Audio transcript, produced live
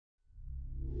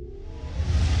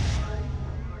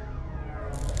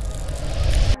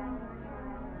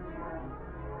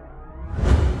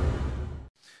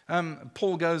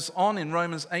Paul goes on in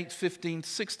Romans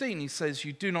 8:15-16. He says,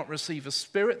 you do not receive a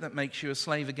spirit that makes you a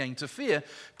slave again to fear,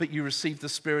 but you receive the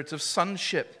spirit of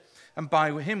sonship. And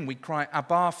by him we cry,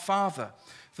 Abba, Father.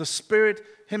 The Spirit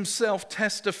himself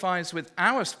testifies with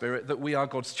our spirit that we are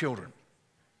God's children.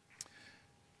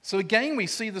 So again, we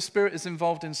see the Spirit is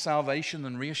involved in salvation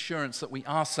and reassurance that we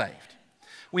are saved.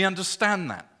 We understand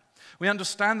that. We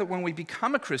understand that when we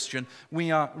become a Christian,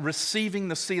 we are receiving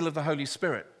the seal of the Holy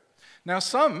Spirit. Now,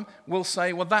 some will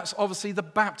say, well, that's obviously the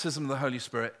baptism of the Holy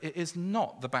Spirit. It is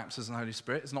not the baptism of the Holy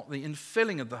Spirit. It's not the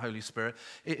infilling of the Holy Spirit.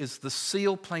 It is the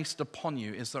seal placed upon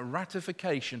you. It's the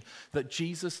ratification that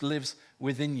Jesus lives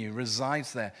within you,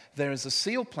 resides there. There is a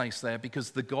seal placed there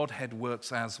because the Godhead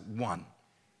works as one.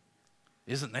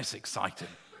 Isn't this exciting?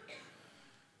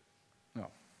 No.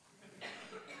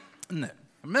 Isn't it?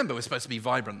 Remember, we're supposed to be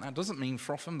vibrant. That doesn't mean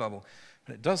froth and bubble.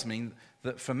 But it does mean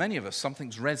that for many of us,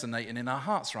 something's resonating in our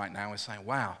hearts right now. We're saying,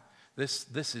 wow, this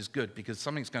is good because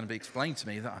something's going to be explained to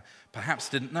me that I perhaps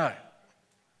didn't know.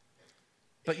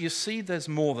 But you see, there's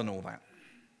more than all that.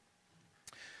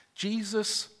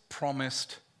 Jesus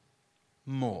promised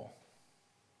more.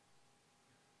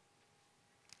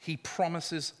 He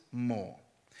promises more.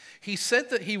 He said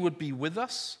that he would be with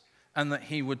us and that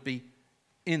he would be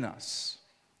in us.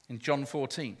 In John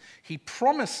 14, he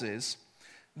promises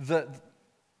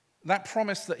that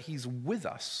promise that he's with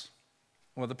us,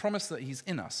 or the promise that he's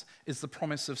in us, is the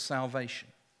promise of salvation.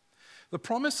 The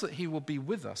promise that he will be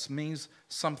with us means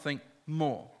something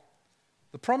more.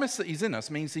 The promise that he's in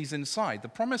us means he's inside. The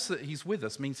promise that he's with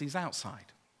us means he's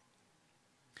outside.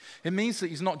 It means that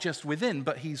he's not just within,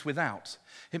 but he's without.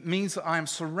 It means that I am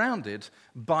surrounded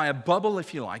by a bubble,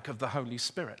 if you like, of the Holy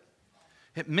Spirit.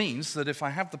 It means that if I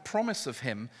have the promise of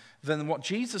him, then what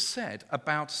Jesus said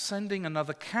about sending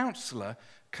another counselor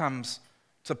comes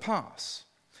to pass.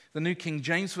 The New King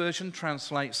James Version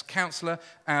translates counselor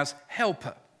as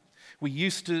helper. We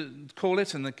used to call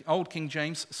it, and the Old King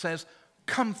James says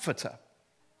comforter.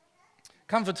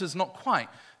 Comforter is not quite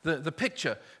the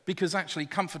picture, because actually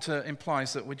comforter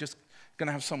implies that we're just going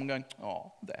to have someone going,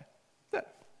 oh, there,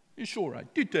 it's all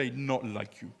right. Did they not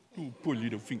like you? Oh, poor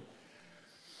little thing.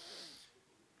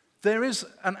 There is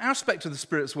an aspect of the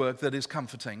Spirit's work that is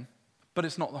comforting, but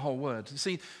it's not the whole word. You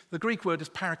see, the Greek word is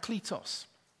parakletos.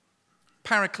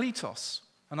 Parakletos,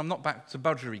 and I'm not back to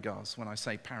budgerigars when I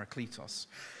say parakletos.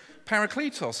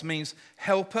 Parakletos means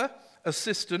helper,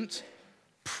 assistant,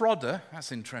 prodder,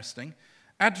 that's interesting,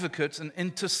 advocate, and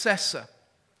intercessor.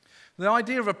 The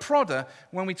idea of a prodder,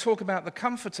 when we talk about the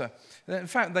comforter, in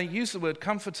fact, they use the word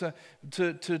comforter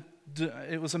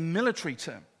it was a military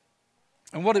term.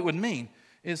 And what it would mean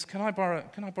is, can I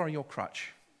borrow your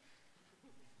crutch?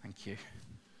 Thank you.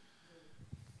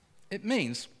 It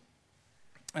means,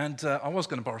 and I was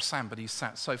going to borrow Sam, but he's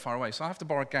sat so far away, so I have to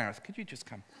borrow Gareth. Could you just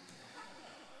come?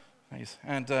 Please.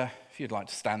 And if you'd like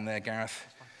to stand there, Gareth.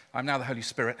 I'm now the Holy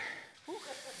Spirit.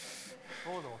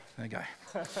 There you go.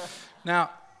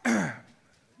 Now,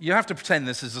 you have to pretend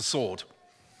this is a sword.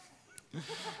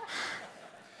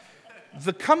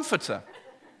 The comforter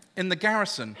in the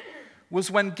garrison was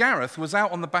when Gareth was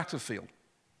out on the battlefield.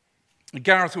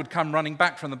 Gareth would come running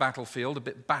back from the battlefield, a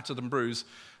bit battered and bruised,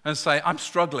 and say, I'm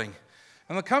struggling.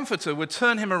 And the comforter would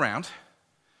turn him around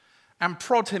and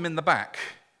prod him in the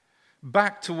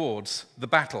back towards the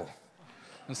battle,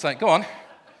 and say, go on,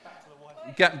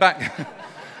 get back,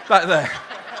 back there.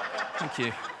 Thank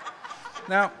you.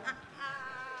 Now,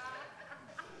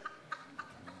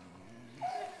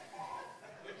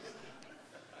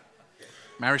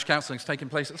 marriage counseling is taking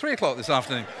place at 3 o'clock this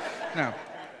afternoon. Now,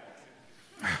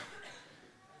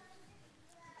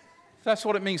 that's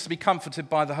what it means to be comforted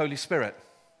by the Holy Spirit,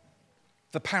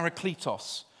 the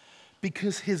Parakletos,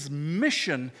 because his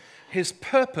mission, his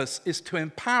purpose is to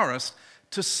empower us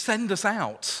to send us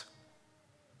out.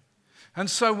 And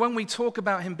so when we talk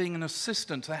about him being an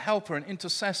assistant, a helper, an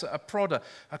intercessor, a prodder,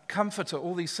 a comforter,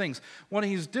 all these things, what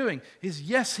he's doing is,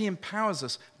 yes, he empowers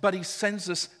us, but he sends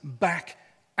us back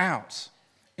out.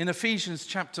 In Ephesians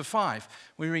chapter 5,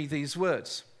 we read these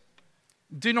words.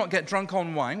 Do not get drunk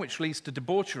on wine, which leads to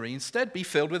debauchery. Instead, be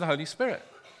filled with the Holy Spirit.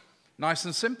 Nice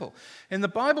and simple. In the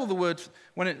Bible, the word,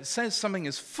 when it says something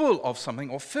is full of something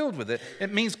or filled with it,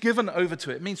 it means given over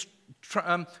to it. It means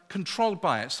controlled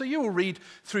by it. So you will read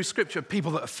through Scripture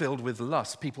people that are filled with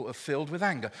lust, people that are filled with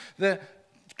anger. They're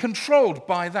controlled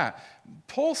by that.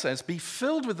 Paul says, be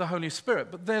filled with the Holy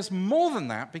Spirit. But there's more than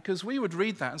that, because we would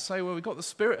read that and say, well, we've got the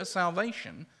Spirit of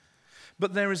salvation.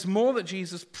 But there is more that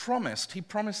Jesus promised. He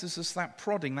promises us that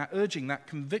prodding, that urging, that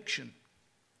conviction.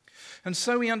 And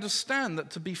so we understand that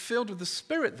to be filled with the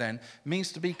Spirit then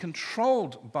means to be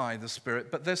controlled by the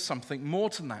Spirit, but there's something more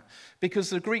to that. Because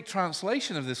the Greek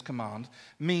translation of this command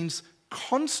means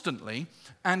constantly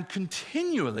and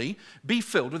continually be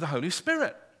filled with the Holy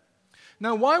Spirit.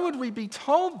 Now, why would we be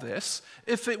told this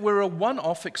if it were a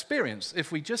one-off experience?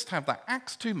 If we just have that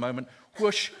Acts 2 moment,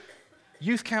 whoosh,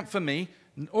 youth camp for me,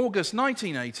 in August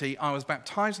 1980, I was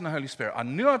baptized in the Holy Spirit. I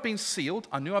knew I'd been sealed.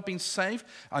 I knew I'd been saved.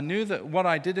 I knew that what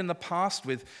I did in the past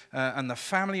with and the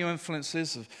family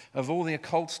influences of all the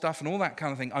occult stuff and all that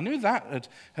kind of thing, I knew that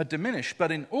had diminished.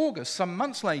 But in August, some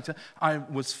months later, I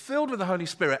was filled with the Holy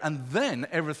Spirit, and then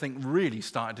everything really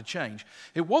started to change.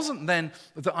 It wasn't then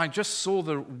that I just saw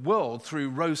the world through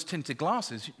rose-tinted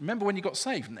glasses. Remember when you got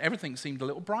saved and everything seemed a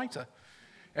little brighter?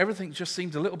 Everything just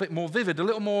seemed a little bit more vivid, a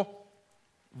little more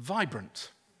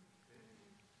vibrant.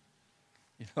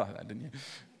 You like that, didn't you?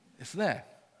 It's there.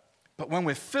 But when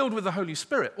we're filled with the Holy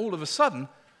Spirit, all of a sudden,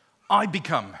 I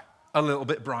become a little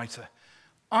bit brighter.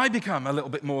 I become a little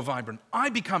bit more vibrant. I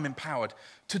become empowered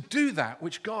to do that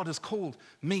which God has called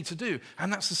me to do.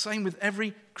 And that's the same with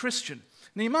every Christian.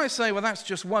 Now, you might say, well, that's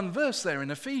just one verse there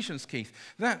in Ephesians, Keith.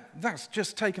 That's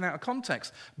just taken out of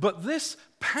context. But this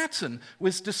pattern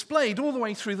was displayed all the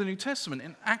way through the New Testament.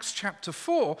 In Acts chapter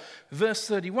 4, verse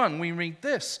 31, we read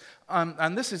this.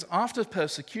 And this is after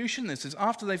persecution. This is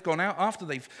after they've gone out, after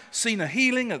they've seen a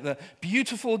healing at the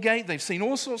beautiful gate. They've seen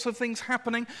all sorts of things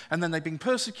happening. And then they've been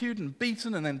persecuted and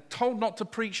beaten and then told not to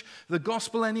preach the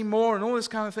gospel anymore and all this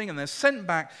kind of thing. And they're sent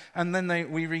back. And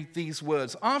then we read these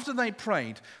words. After they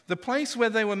prayed, the place where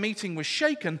they were meeting was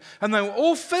shaken, and they were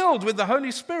all filled with the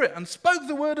Holy Spirit and spoke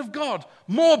the word of God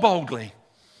more boldly.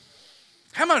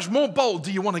 How much more bold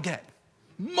do you want to get?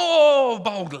 More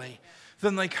boldly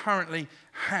than they currently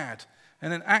had.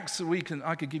 And in Acts,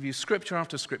 I could give you scripture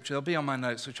after scripture. They'll be on my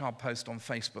notes, which I'll post on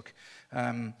Facebook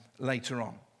later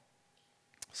on.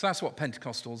 So that's what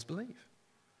Pentecostals believe.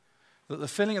 That the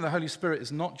filling of the Holy Spirit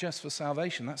is not just for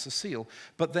salvation, that's a seal,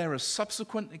 but there are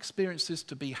subsequent experiences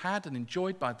to be had and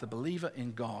enjoyed by the believer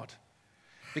in God.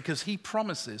 Because he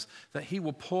promises that he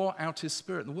will pour out his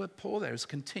Spirit. The word pour there is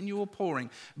continual pouring.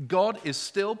 God is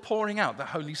still pouring out the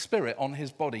Holy Spirit on his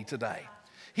body today.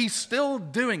 He's still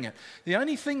doing it. The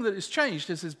only thing that has changed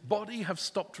is his body have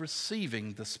stopped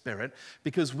receiving the Spirit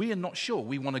because we are not sure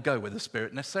we want to go where the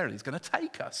Spirit necessarily is going to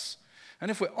take us.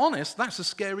 And if we're honest, that's a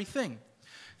scary thing.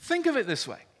 Think of it this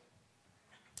way.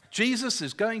 Jesus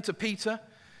is going to Peter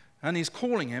and he's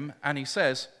calling him and he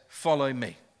says, "Follow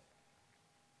me."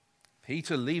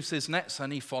 Peter leaves his nets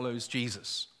and he follows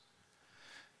Jesus.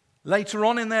 Later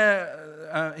on in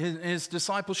his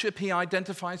discipleship, he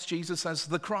identifies Jesus as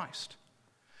the Christ.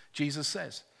 Jesus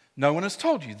says, "No one has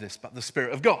told you this, but the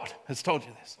Spirit of God has told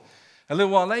you this." A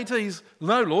little while later,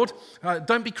 "No, Lord,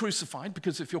 don't be crucified,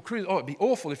 because if you're it'd be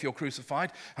awful if you're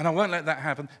crucified, and I won't let that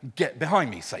happen. Get behind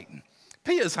me, Satan."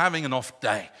 Peter's having an off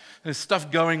day. There's stuff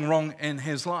going wrong in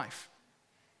his life.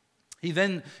 He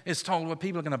then is told, well,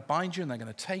 people are going to bind you, and they're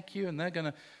going to take you, and they're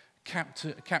going to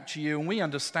capture you. And we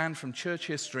understand from church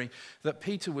history that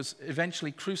Peter was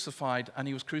eventually crucified, and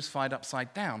he was crucified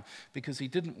upside down because he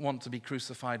didn't want to be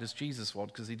crucified as Jesus was,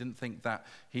 because he didn't think that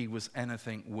he was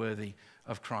anything worthy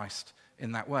of Christ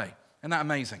in that way. Isn't that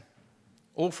amazing?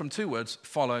 All from two words,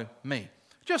 follow me.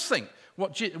 Just think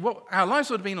what our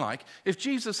lives would have been like if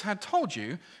Jesus had told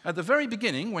you at the very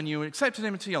beginning, when you accepted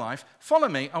him into your life, follow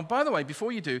me. Oh, by the way,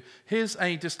 before you do, here's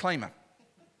a disclaimer.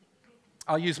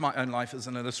 I'll use my own life as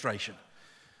an illustration.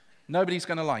 Nobody's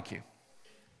going to like you.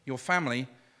 Your family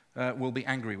will be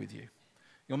angry with you.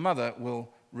 Your mother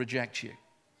will reject you.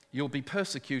 You'll be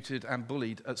persecuted and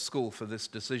bullied at school for this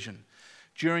decision.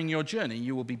 During your journey,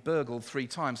 you will be burgled 3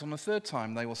 times. On the 3rd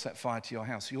time, they will set fire to your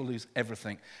house. You'll lose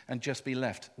everything and just be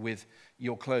left with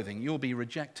your clothing. You'll be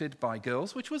rejected by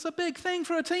girls, which was a big thing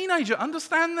for a teenager.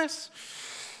 Understand this?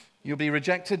 You'll be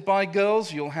rejected by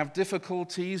girls. You'll have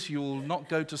difficulties. You'll not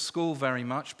go to school very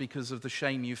much because of the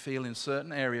shame you feel in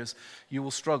certain areas. You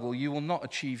will struggle. You will not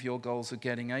achieve your goals of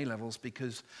getting A-levels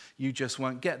because you just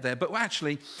won't get there. But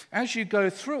actually, as you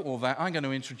go through all that, I'm going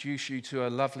to introduce you to a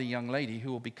lovely young lady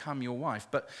who will become your wife.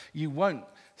 But you won't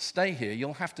stay here.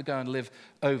 You'll have to go and live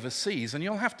overseas, and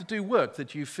you'll have to do work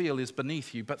that you feel is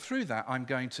beneath you. But through that, I'm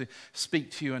going to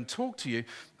speak to you and talk to you.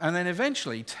 And then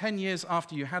eventually, 10 years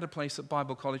after you had a place at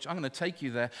Bible college, I'm going to take you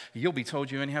there. You'll be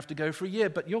told you only have to go for a year,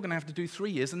 but you're going to have to do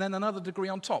 3 years and then another degree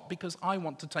on top, because I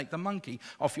want to take the monkey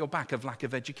off your back of lack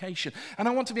of education. And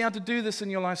I want to be able to do this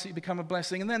in your life so you become a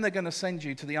blessing. And then they're going to send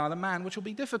you to the Isle of Man, which will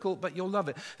be difficult, but you'll love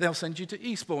it. They'll send you to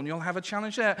Eastbourne. You'll have a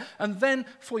challenge there. And then,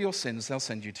 for your sins, they'll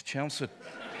send you to Chelmsford.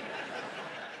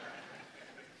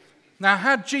 Now,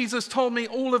 had Jesus told me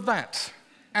all of that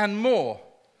and more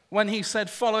when he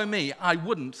said, follow me, I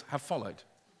wouldn't have followed.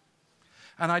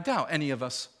 And I doubt any of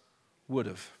us would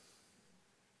have.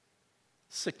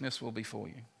 Sickness will be for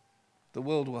you. The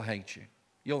world will hate you.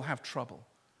 You'll have trouble.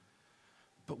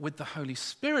 But with the Holy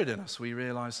Spirit in us, we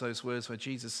realize those words where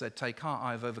Jesus said, take heart,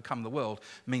 I have overcome the world,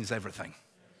 means everything.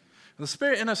 The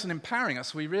Spirit in us and empowering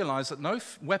us, we realize that no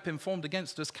weapon formed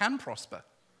against us can prosper.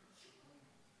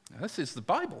 Now, this is the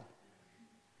Bible.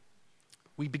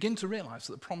 We begin to realize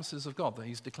that the promises of God that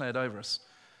he's declared over us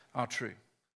are true.